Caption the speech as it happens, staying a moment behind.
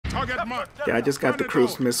Yeah, I just got the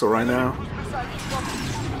cruise missile right now.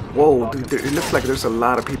 Whoa, dude, it looks like there's a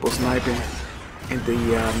lot of people sniping in the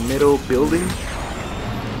middle building.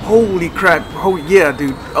 Holy crap. Oh yeah,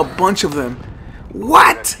 dude, a bunch of them.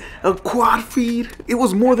 What? A quad feed? It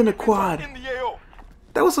was more than a quad.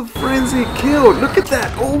 That was a frenzy kill. Look at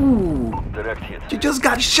that. Oh, you just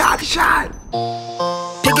got shot. Pick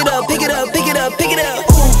it up, pick it up, pick it up, pick it up.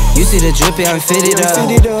 You see the drippy, I'm fitted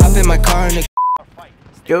up. Hop in my car and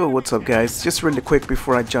Yo, what's up guys? Just really quick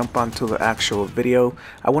before I jump onto the actual video,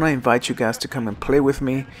 I want to invite you guys to come and play with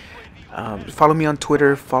me. Follow me on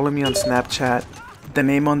Twitter, follow me on Snapchat. The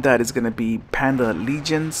name on that is going to be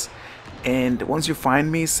PandaLegionz. And once you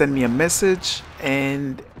find me, send me a message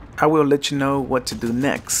and I will let you know what to do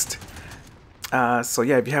next. So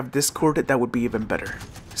yeah, if you have Discord, that would be even better.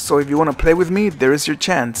 So if you want to play with me, there is your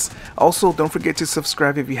chance. Also, don't forget to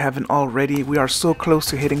subscribe if you haven't already. We are so close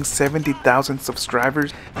to hitting 70,000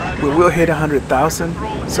 subscribers. We will hit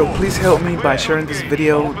 100,000. So please help me by sharing this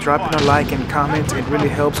video, dropping a like and comment. It really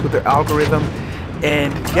helps with the algorithm.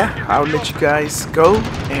 And yeah, I'll let you guys go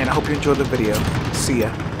and I hope you enjoy the video. See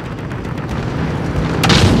ya.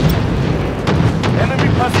 Enemy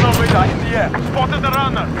personal radar in the air. Spotted the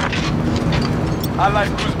runner.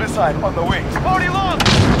 Allied cruise missile on the way. 40 long!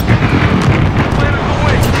 Clear the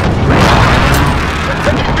way.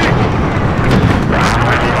 Taking B.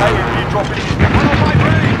 Ready, IAV dropping in. 105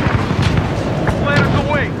 ready. Clear the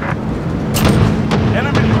way.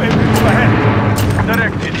 Enemy UAV overhead.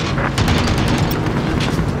 Directed.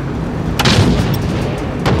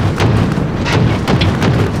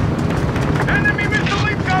 Enemy missile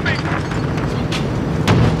incoming!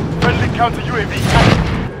 Friendly counter UAV coming.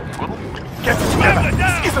 Get it together!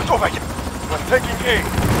 This isn't over yet! We're taking A.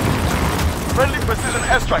 Friendly precision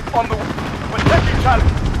airstrike on the way. We're taking Charlie.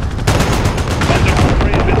 Thunder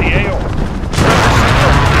with the AO.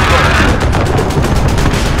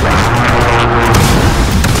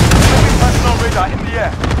 Enemy personal radar in the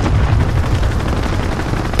air.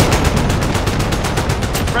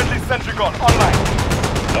 Friendly sentry gun online.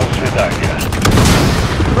 No свидания.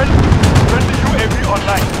 Friendly UAV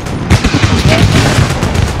online.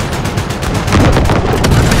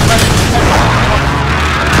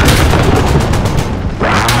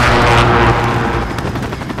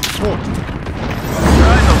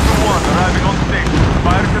 Rhino 2-1 arriving on station.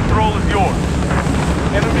 Fire control is yours.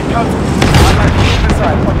 Enemy counter. Allied cruise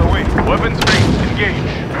missile on the way. Weapons range engage.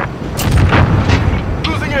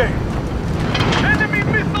 Losing A. Enemy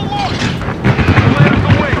missile launched. Clear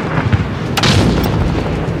the way.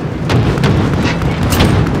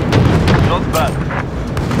 Not bad.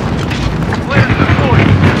 Clear the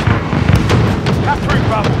point. Capturing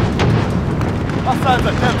Bravo. Hostiles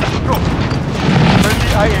at Delta. Go. Friendly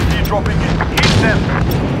IAV dropping in. Hit them.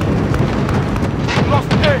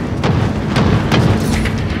 Lost A.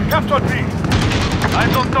 Captured B.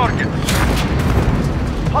 Eyes on target.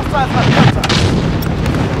 Hostiles at Delta.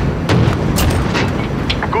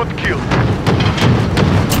 Good kill.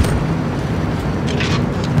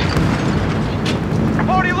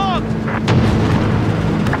 Party long!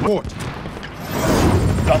 Port.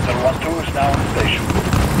 Thunder 1-2 is now on station.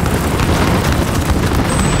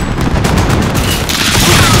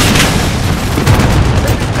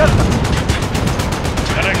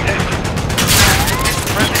 Connected.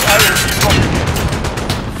 Friendly IAV dropping in.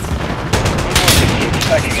 Keep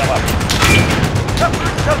stacking them up.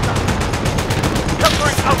 Capturing Delta.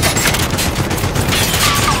 Capturing Alpha.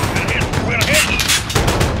 We're hit.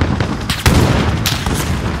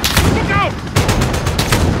 Look out!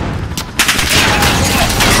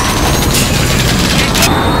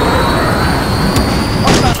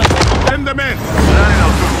 Send them in.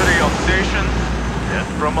 9-2-3 on station.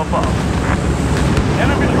 Death from above.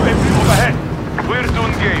 Enemy UAV overhead. Clear to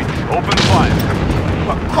engage. Open fire.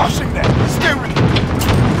 We're crushing them. Stay with me.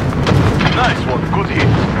 Nice one. Good hit.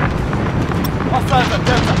 Hostiles at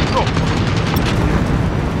Delta. Go.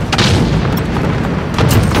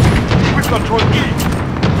 We control E.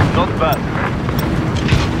 Not bad.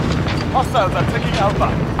 Hostiles are taking Alpha.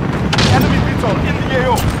 Enemy VTOL in the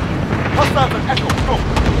AO. Hostiles at Echo. Go.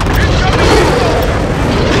 Incoming VTOL.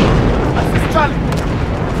 Assist Charlie.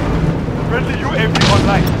 Friendly UAV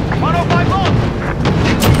online. 105 long!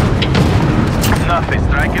 Nothing.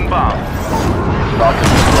 Striking bomb. Falcon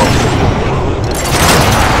control.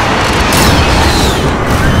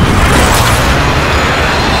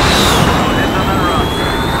 It's on the run.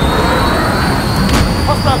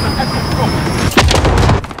 Hostiles at Echo. Go.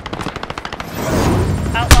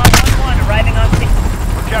 Outlaw 1-1 arriving on scene.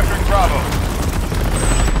 We're capturing Bravo.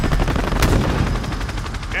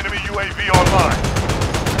 Enemy UAV online.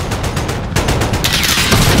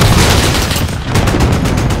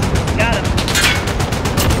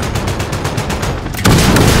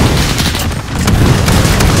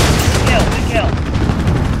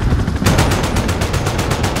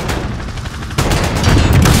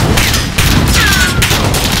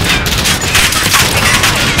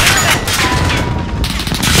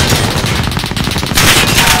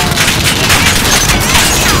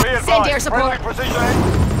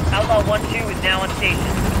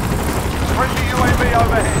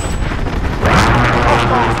 overhead.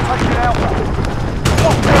 Hostiles taking Alpha.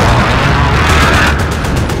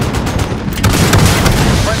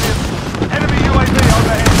 Enemy UAV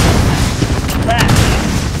overhead. Left.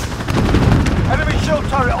 Enemy shield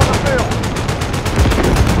turret on the field.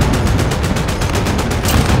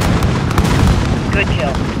 Good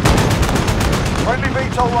kill. Friendly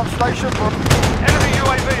VTOL on station from enemy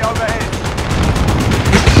UAV overhead.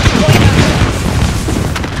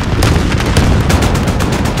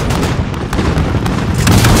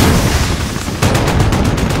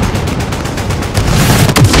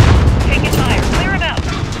 Take it higher. Clear him out.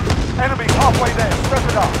 Enemy halfway there. Step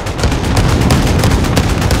it up.